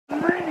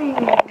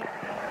morning.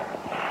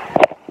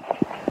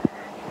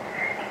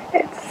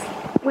 It's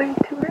way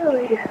too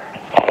early.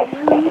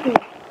 We're leaving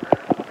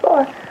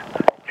for a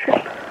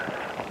trip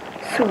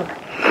soon.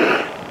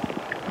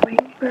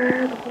 Waiting for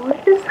the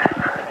boys,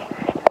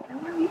 and then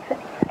we're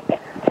leaving.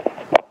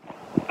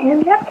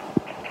 And yeah.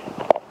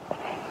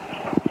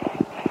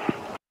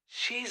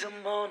 She's a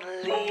Mona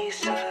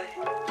Lisa.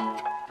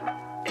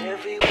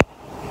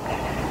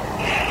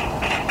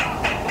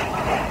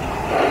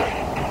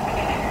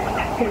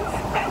 It's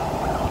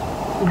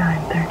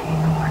 9:30 in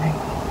the morning,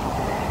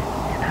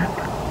 and I'm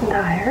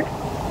tired.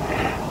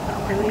 So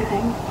we're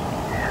leaving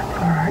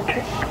for our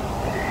trip.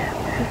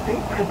 We're just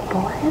waiting for the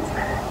boys.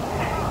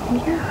 And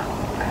yeah,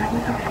 and we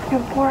got a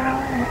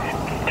 4-hour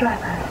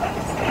drive out.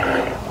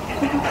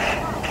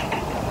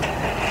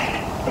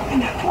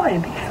 Enjoy,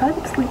 because I'm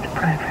sleep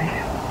deprived right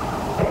now.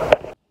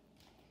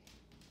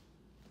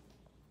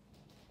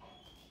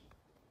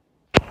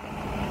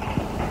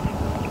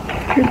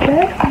 You're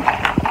dead?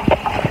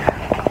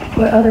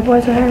 What other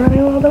boys are running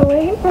a little bit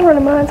late? We're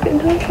running miles getting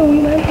to it, so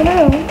we might as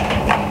well.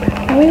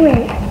 Now we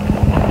wait.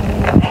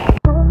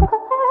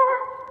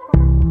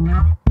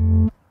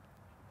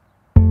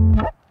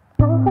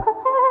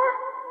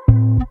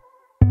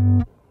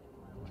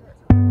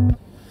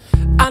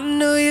 I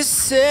know you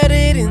said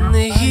it in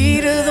the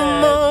heat of the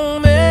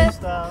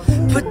moment,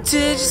 but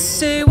did you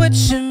say what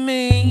you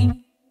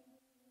mean?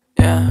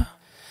 Yeah.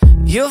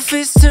 Your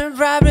face turned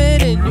bright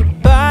red and your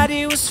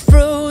body was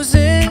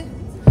frozen.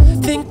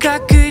 Think I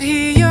could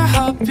hear your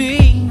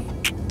heartbeat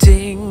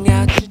ding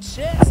out your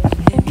chest.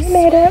 We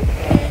made it.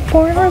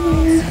 4 hours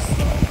later.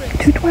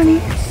 2:20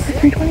 or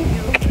 3:20.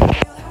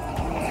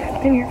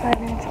 Been here 5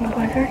 minutes and the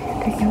boys are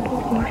taking a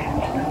full portion.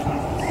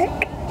 Sick.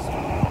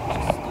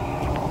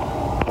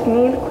 We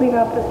need to clean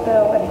up the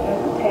stove and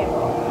move the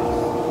table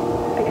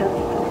because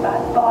it's a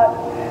bad spot.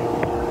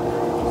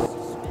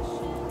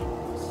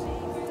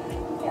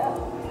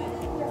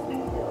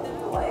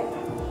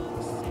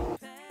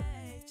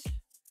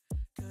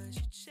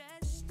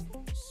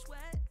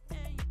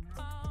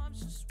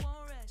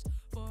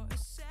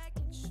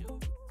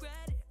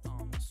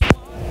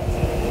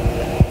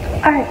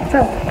 Alright, so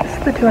this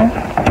is the tour.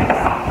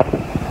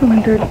 I'm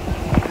gonna do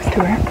this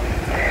tour.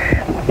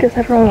 Just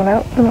everyone went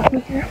out and left me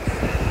here.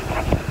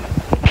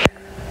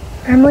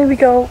 Normally we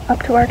go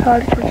up to our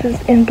cottage, which is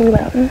in Blue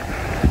Mountain,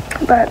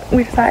 but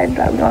we decided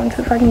that we wanted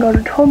to fucking go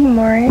to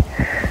tobermory,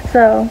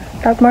 so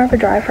that's more of a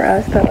drive for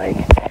us, but like,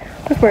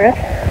 it's worth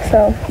it.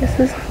 So this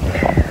is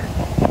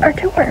our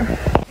tour.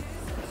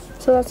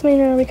 So that's me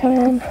now. We come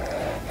in.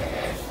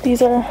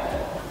 These are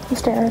the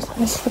stairs.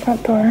 This is the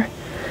front door.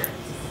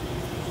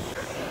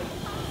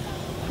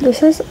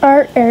 This is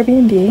our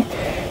Airbnb. You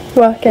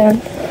walk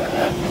in.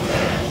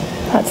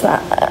 That's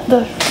that,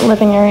 the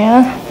living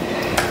area.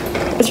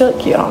 It's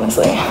really cute,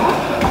 honestly.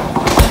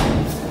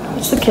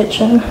 It's the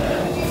kitchen.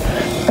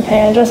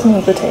 Okay, I just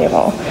moved the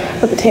table,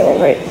 but the table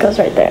goes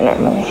right there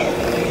normally.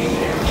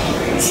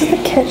 This is the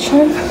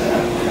kitchen.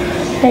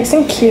 Nice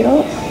and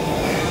cute.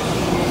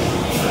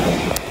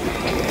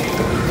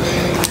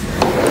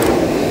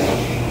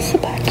 This is the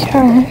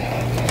backyard.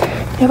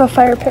 You have a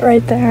fire pit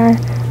right there.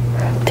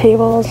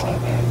 Tables.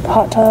 The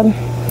hot tub.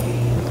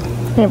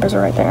 Neighbors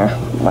are right there.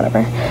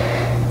 Whatever.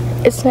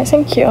 It's nice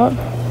and cute.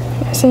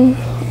 Nice and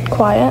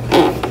quiet.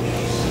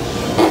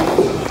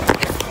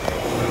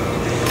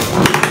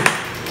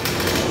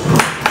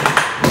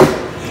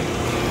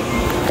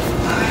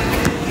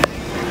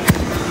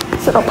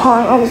 Little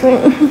pond, obviously.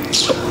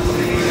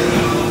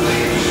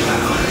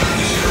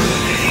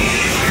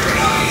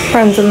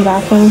 Friends in the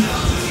bathroom.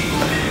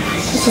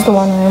 This is the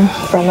one room.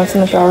 Friend that's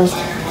in the showers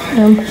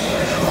room.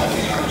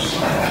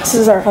 This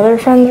is our other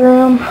friend's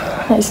room.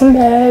 Nice and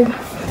big.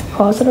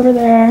 Closet over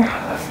there.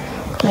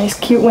 Nice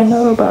cute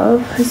window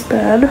above his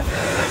bed.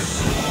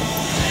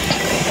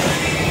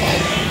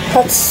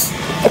 That's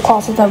the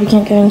closet that we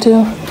can't get into.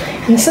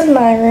 And this is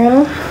my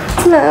room.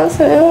 It's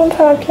massive. I'm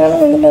talking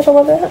in the middle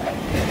of it.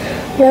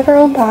 We have our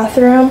own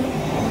bathroom,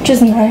 which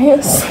is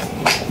nice.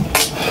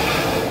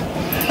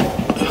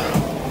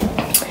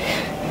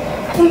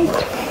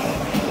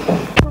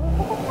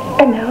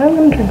 And now I'm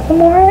gonna drink some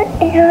more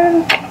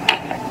and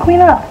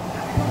clean up.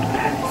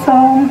 So,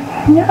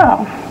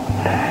 yeah.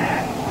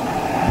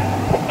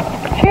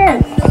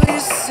 Cheers.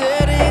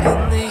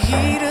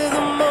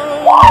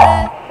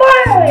 What?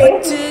 Finally!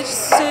 Did you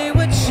say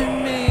what you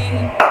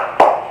mean?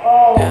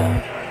 Oh.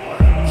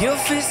 Yeah. Your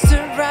face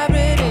turned bright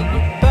red and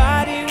your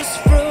body was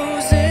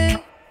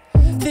frozen.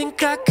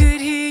 Think I could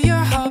hear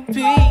your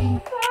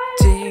heartbeat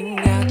ding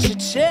out your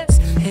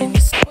chest and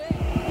you sweat.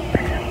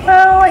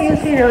 Well, I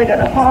used to be really good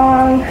at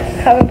Pong.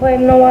 Haven't played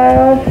in a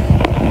while.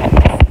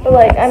 But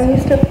like, I'm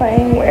used to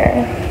playing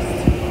where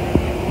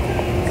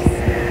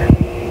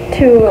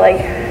two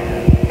like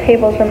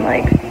tables from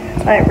like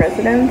my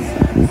residence,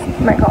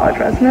 my college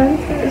residence,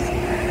 is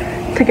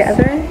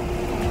together.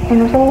 And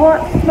it was a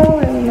lot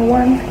smaller than the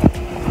one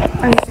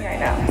I'm using right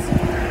now.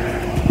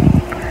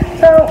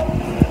 So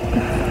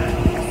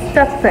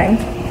that's the thing.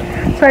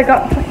 So I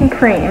got fucking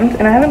creamed,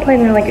 and I haven't played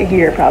in like a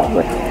year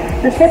probably.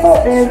 The table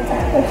is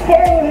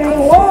very, very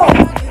long.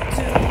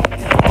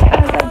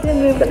 As I did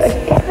move it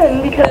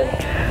again because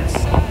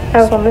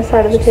I was on this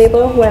side of the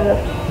table when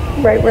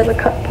right where the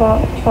cut on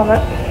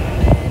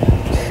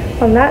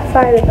that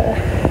side of the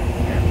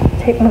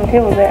table, when the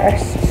table was there.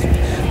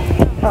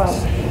 I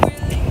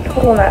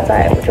was on that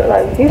side, which I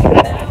was used to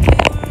there.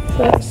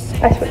 So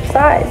I switched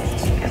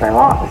sides because I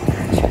lost.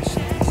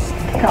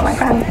 Tell my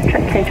friend, try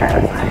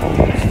that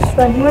side.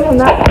 So I went on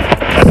that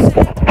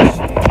side.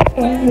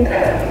 And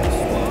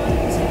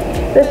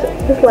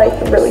this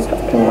light's really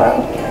fucking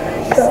low.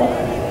 So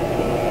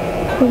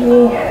he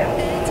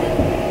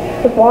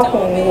was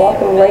walking and he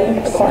walked right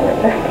into the corner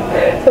of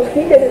that. So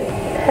he did his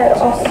head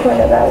off the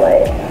corner of that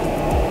light.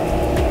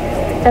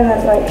 And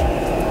then like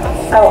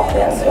I walked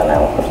in, so then I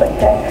was like,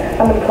 okay,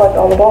 I'm gonna collect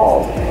all the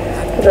balls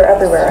because they're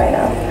everywhere right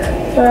now.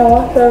 So I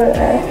walked over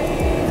there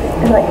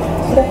and like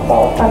this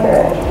ball under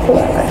it. So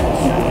then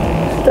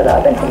I stood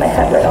up and put my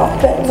head right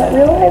off it and not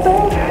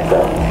realizing. So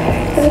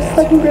I just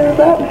fucking grew it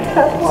up.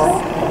 That's why.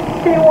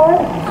 Day one.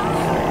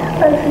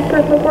 I just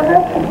improved my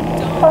forehead.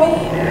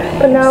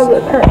 But now the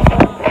current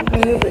I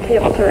move the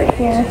table to right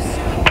here.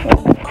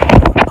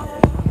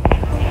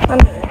 I'm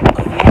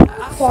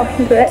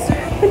walking to it.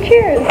 But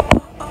cheers!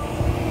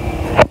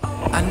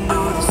 I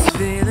know this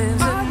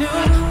feeling's a new.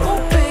 Oh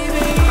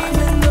baby,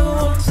 even though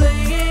I'm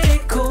playing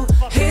it cool,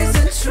 here's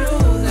the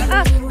truth. I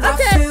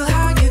feel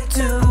how you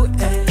do,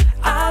 and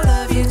I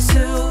love you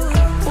too.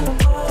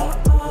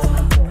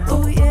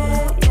 Oh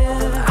yeah,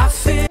 yeah. I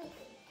feel.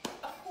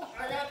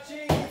 I got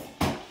cheese.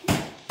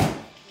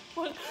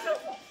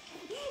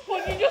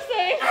 What did you just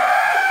say?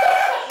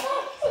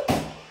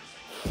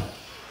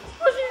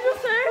 What did you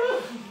just say?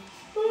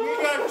 We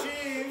got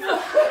cheese.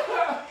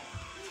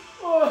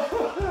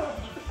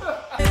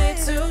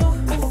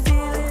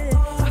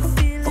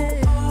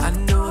 I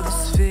know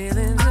this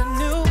feeling's a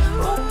new.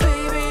 Oh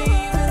baby,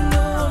 even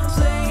though I'm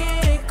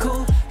playing it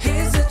cool,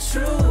 here's the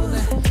truth.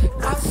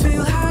 I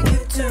feel how you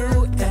do,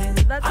 and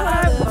I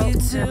love you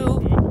too.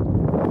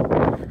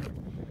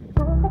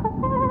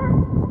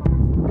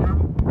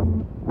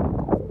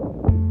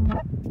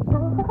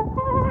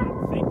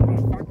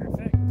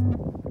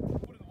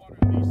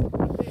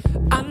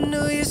 I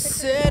know you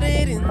said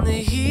it in the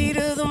heat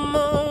of the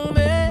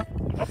moment,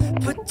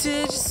 but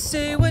did you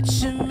say what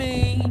you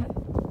mean?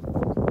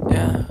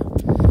 Yeah.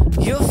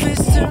 Your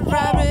fists are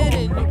rabbit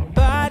and your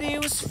body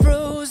was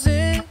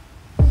frozen.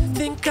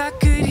 Think I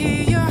could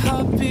hear your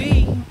heart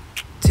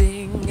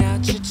beating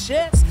out your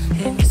chest,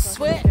 and your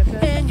sweat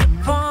and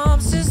your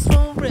palms just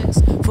won't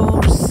rest. For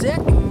a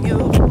second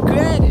you'll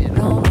regret it,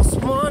 almost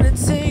wanna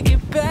take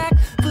it back,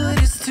 but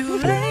it's too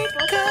late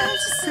 'cause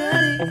you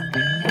said it.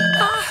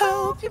 I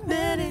hope you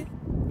meant it.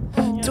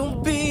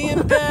 Don't be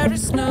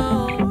embarrassed,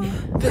 no,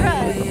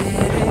 baby,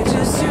 it ain't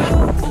just you.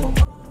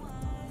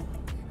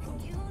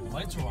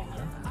 Lights are on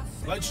there.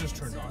 Lights just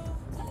turned on.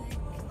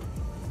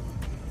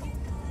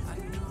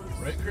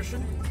 Right,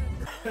 Christian?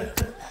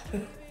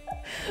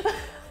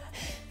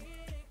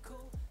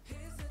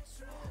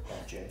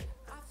 Jay.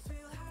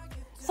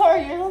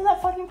 Sorry, you're the one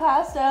that fucking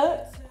passed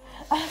out.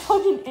 I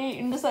fucking ate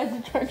and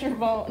decided to charge your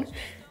phone.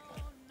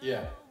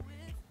 Yeah.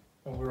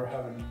 And we were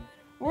having.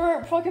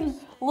 We're fucking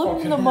living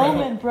Fucking in the around.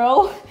 moment,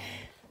 bro.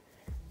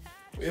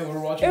 Yeah, we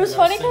were watching. It was the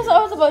funny last because thing.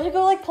 I was about to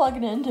go like plug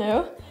it in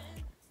too.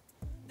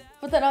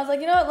 But then I was like,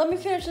 you know what, let me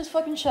finish this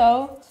fucking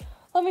show.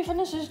 Let me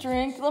finish this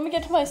drink. Let me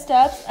get to my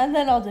steps and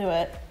then I'll do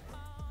it.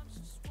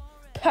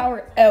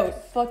 Power out.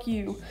 Fuck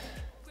you.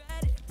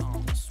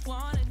 Almost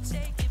wanna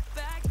take it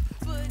back,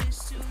 but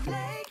it's too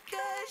late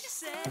 'cause you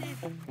said it.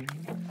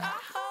 I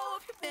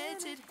hope you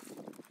meant it.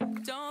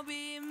 Don't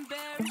be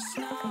embarrassed,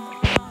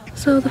 no.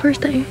 So the first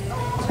day,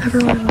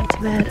 everyone went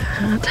to bed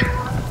at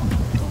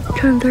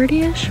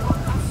 10:30ish.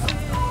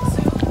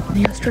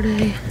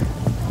 Yesterday,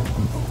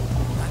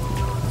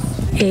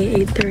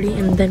 8:30,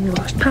 and then we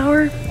lost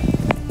power.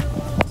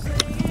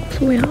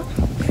 So we had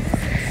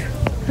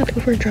to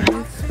go for a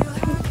drive.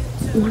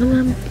 One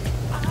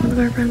of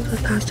our friends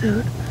was passed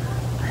out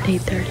at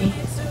 8:30.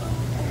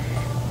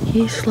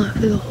 He slept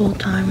through the whole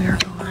time we were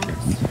gone,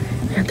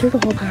 and through the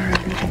whole power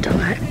outage until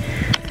like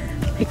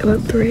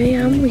about 3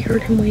 a.m. we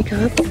heard him wake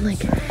up and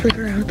like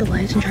flicker around the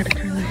lights and try to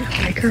turn the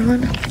breaker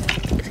on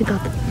because he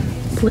thought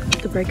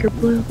the breaker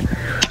blew.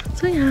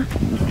 So yeah,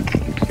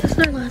 this is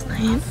our last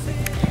night,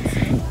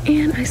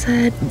 and I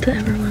said to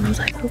everyone, I was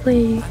like,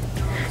 hopefully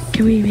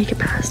can we make it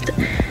past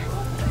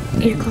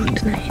 8 o'clock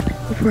tonight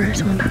before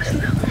someone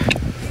passes out.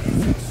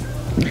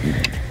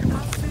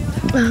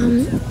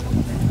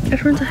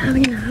 Everyone's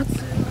having a nap.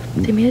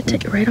 They made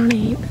it right on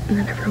 8, and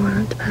then everyone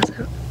went to pass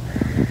out.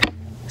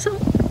 So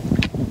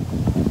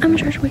I'm gonna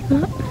try to wake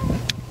them up,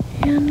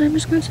 and I'm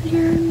just gonna sit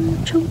here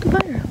and chill with the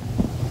fire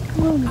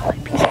alone and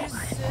like peace and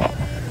quiet.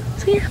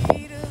 So yeah.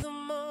 Heat of the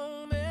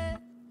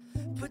moment,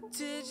 but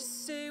did you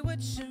say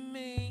what you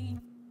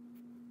mean?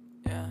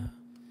 Yeah.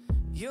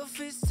 Your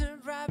fists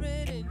turned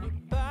rabbit and your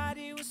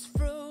body was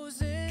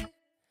frozen.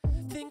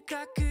 Think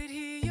I could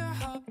hear your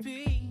heart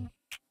beating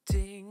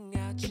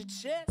out your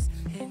chest,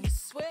 and your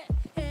sweat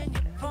and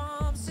your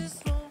palms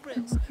just won't rest.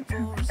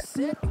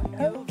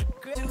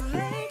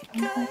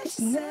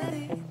 said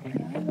it.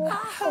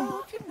 I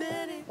hope you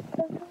meant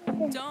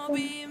it. Don't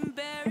be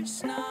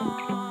embarrassed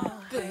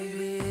now.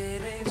 Baby,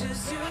 it ain't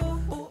just you.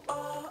 Ooh,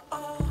 oh,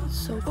 oh.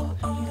 So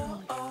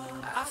cool.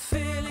 I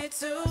feel it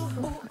too.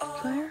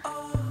 Claire?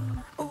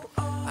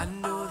 I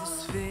know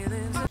this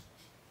feeling's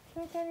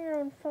Check on your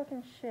own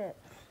fucking shit.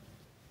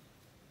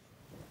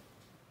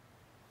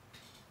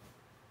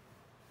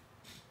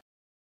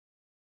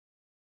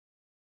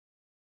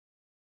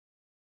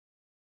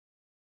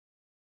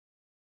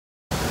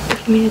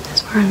 If you made it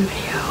this far in the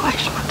video, I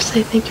just want to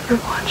say thank you for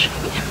watching,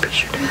 and be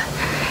sure to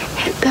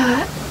hit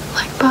that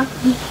like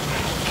button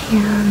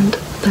and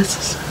the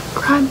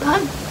subscribe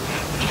button,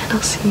 and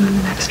I'll see you in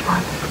the next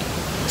one.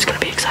 It's gonna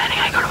be exciting.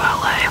 I go to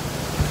LA.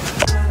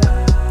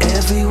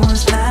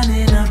 everyone's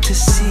lining up to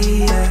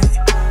see her.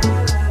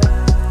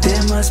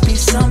 There must be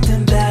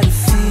something about a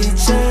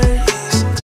feature.